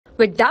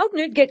With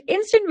Doubtnut, get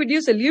instant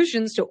video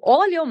solutions to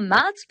all your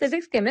maths,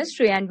 physics,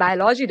 chemistry, and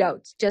biology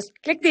doubts. Just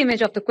click the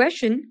image of the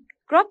question,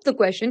 crop the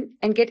question,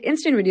 and get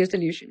instant video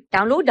solution.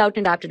 Download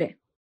Doubtnut app today.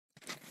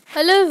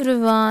 Hello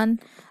everyone.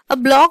 A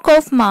block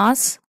of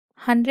mass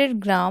 100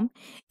 gram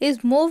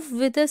is moved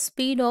with a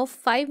speed of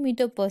 5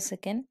 meter per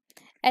second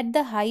at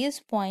the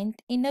highest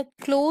point in a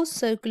closed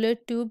circular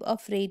tube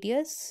of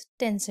radius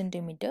 10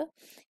 centimeter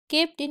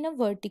kept in a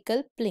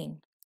vertical plane.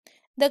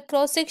 The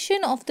cross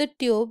section of the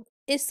tube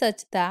is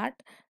such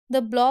that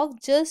the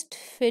block just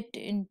fit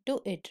into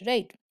it,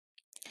 right?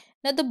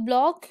 Now the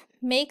block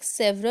makes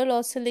several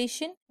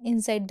oscillations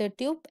inside the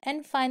tube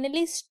and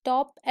finally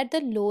stop at the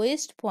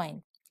lowest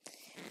point.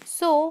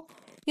 So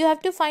you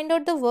have to find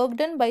out the work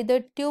done by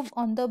the tube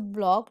on the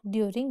block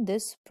during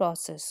this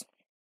process.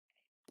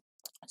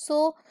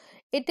 So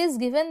it is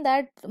given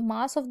that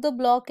mass of the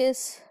block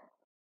is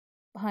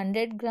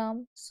 100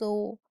 gram.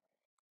 So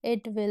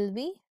it will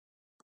be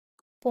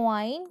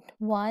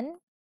 0.1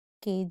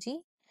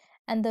 kg,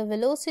 and the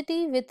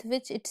velocity with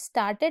which it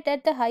started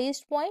at the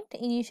highest point,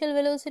 initial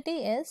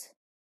velocity, is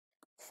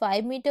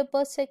 5 meter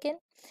per second,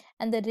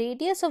 and the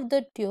radius of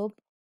the tube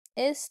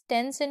is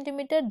 10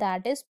 centimeter,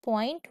 that is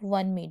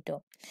 0.1 meter.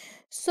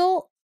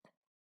 So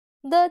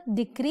the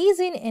decrease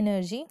in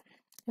energy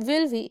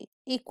will be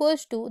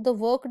equals to the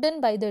work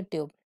done by the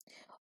tube,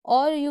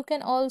 or you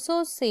can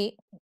also say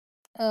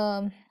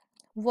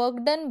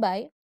work done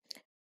by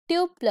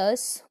tube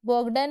plus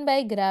work done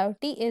by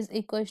gravity is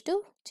equals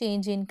to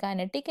change in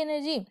kinetic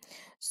energy.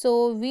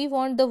 So we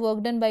want the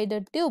work done by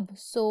the tube,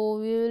 so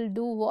we will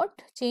do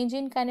what? Change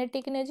in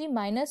kinetic energy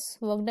minus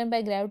work done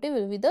by gravity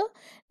will be the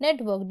net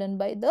work done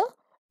by the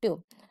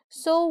tube.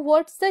 So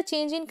what's the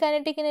change in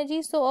kinetic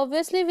energy? So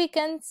obviously we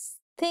can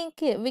think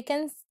here, we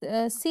can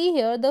see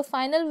here the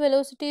final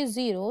velocity is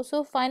 0,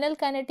 so final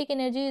kinetic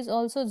energy is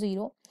also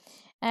 0,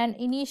 and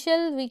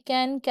initial we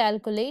can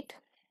calculate.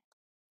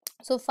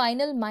 So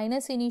final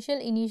minus initial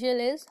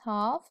is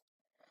half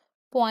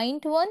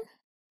 0.1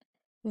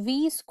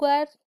 v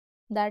square,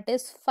 that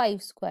is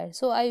 5 square.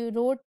 So I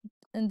wrote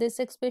in this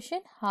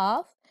expression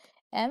half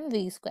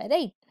mv square,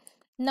 right?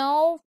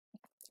 Now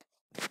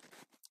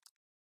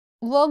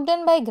work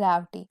done by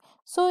gravity,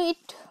 so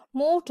it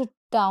moved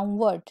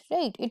downward,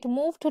 right? It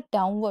moved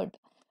downward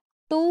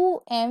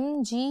 2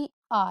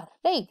 mgr,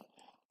 right?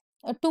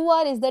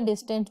 2r is the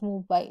distance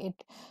moved by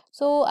it.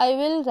 So I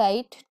will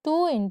write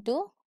 2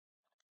 into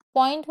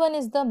 0.1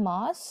 is the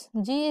mass,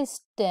 g is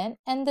 10,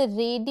 and the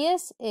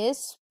radius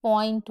is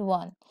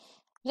 0.1,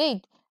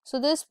 right? So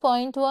this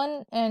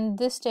 0.1 and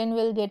this 10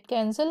 will get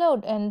cancelled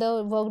out, and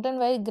the work done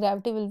by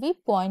gravity will be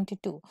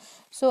 0.2.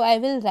 So I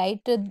will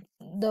write the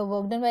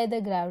work done by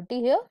the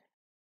gravity here,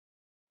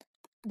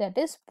 that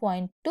is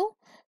 0.2.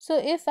 So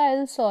if I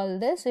will solve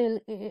this,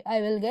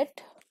 I will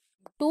get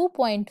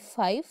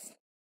 2.5.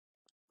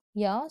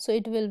 Yeah, so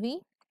it will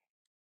be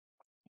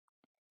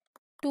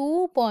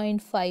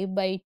 2.5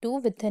 by 2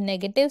 with a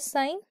negative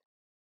sign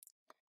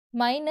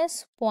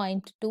minus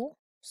 0.2.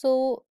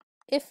 So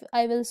if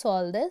I will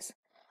solve this,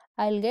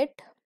 I'll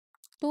get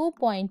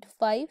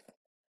 2.5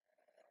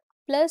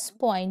 plus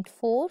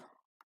 0.4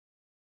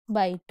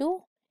 by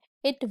 2.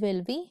 It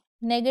will be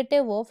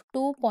negative of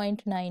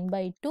 2.9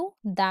 by 2,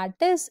 that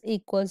is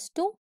equals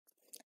to,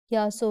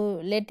 yeah,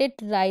 so let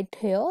it write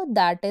here,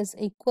 that is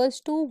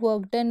equals to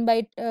work done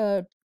by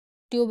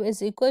tube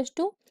is equals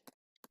to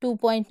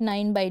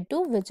 2.9 by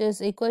 2, which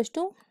is equals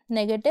to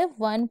negative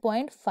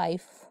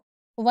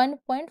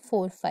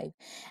 1.45,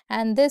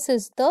 and this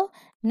is the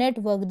net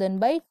work done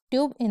by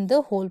tube in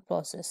the whole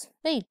process,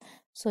 right?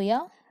 So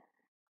yeah,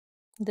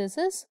 this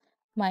is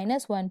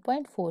minus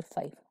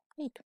 1.45,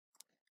 right?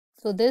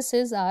 So this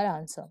is our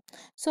answer.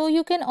 So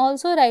you can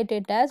also write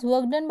it as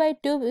work done by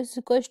tube is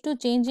equals to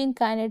change in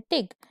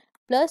kinetic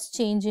plus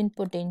change in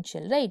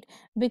potential, right?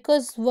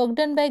 Because work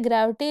done by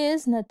gravity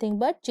is nothing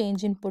but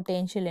change in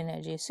potential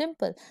energy.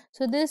 Simple.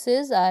 So this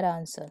is our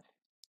answer.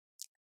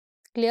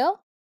 Clear?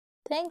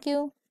 Thank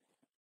you.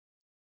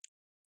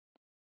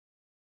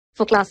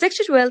 For class 6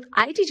 to 12,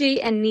 IIT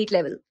JEE and NEET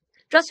level.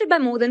 Trusted by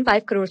more than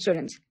 5 crore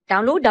students.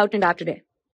 Download Doubtnut app today.